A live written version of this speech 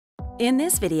In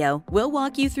this video, we'll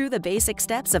walk you through the basic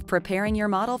steps of preparing your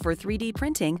model for 3D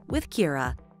printing with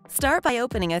Cura. Start by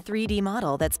opening a 3D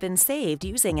model that's been saved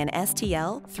using an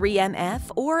STL,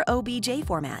 3MF, or OBJ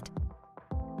format.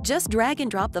 Just drag and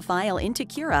drop the file into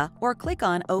Cura or click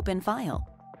on Open File.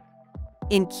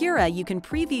 In Cura, you can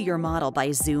preview your model by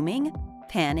zooming,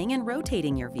 panning, and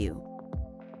rotating your view.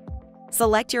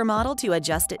 Select your model to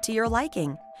adjust it to your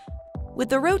liking. With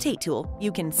the Rotate tool,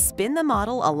 you can spin the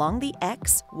model along the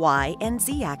X, Y, and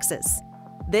Z axis.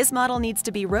 This model needs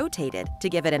to be rotated to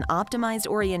give it an optimized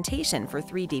orientation for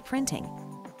 3D printing.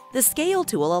 The Scale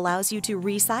tool allows you to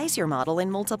resize your model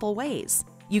in multiple ways.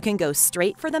 You can go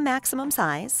straight for the maximum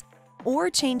size, or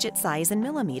change its size in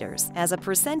millimeters as a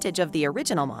percentage of the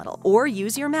original model, or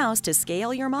use your mouse to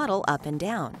scale your model up and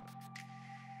down.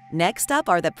 Next up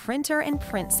are the printer and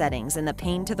print settings in the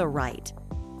pane to the right.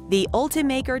 The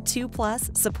Ultimaker 2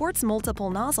 Plus supports multiple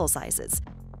nozzle sizes.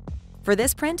 For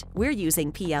this print, we're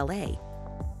using PLA.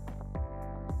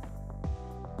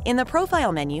 In the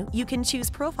Profile menu, you can choose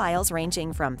profiles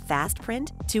ranging from Fast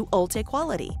Print to Ulti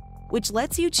Quality, which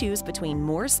lets you choose between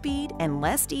more speed and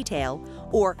less detail,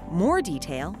 or more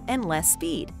detail and less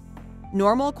speed.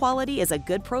 Normal quality is a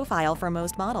good profile for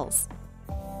most models.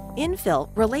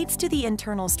 Infill relates to the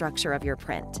internal structure of your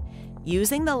print.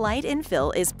 Using the light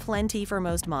infill is plenty for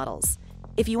most models.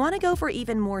 If you want to go for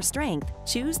even more strength,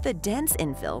 choose the dense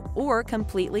infill or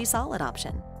completely solid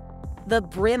option. The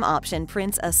Brim option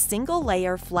prints a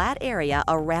single-layer flat area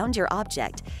around your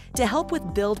object to help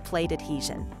with build plate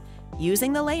adhesion.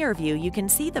 Using the layer view, you can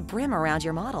see the brim around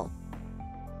your model.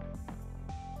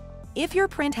 If your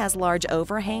print has large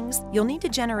overhangs, you'll need to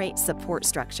generate support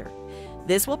structure.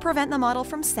 This will prevent the model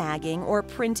from sagging or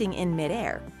printing in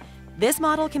midair. This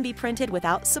model can be printed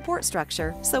without support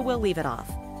structure, so we'll leave it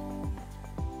off.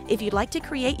 If you'd like to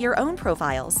create your own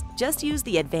profiles, just use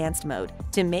the Advanced mode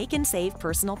to make and save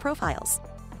personal profiles.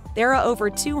 There are over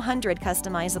 200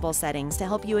 customizable settings to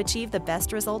help you achieve the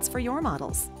best results for your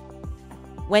models.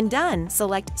 When done,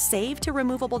 select Save to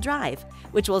Removable Drive,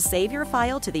 which will save your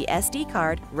file to the SD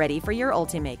card ready for your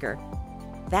Ultimaker.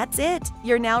 That's it!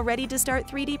 You're now ready to start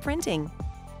 3D printing.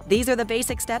 These are the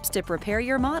basic steps to prepare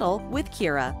your model with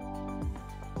Cura.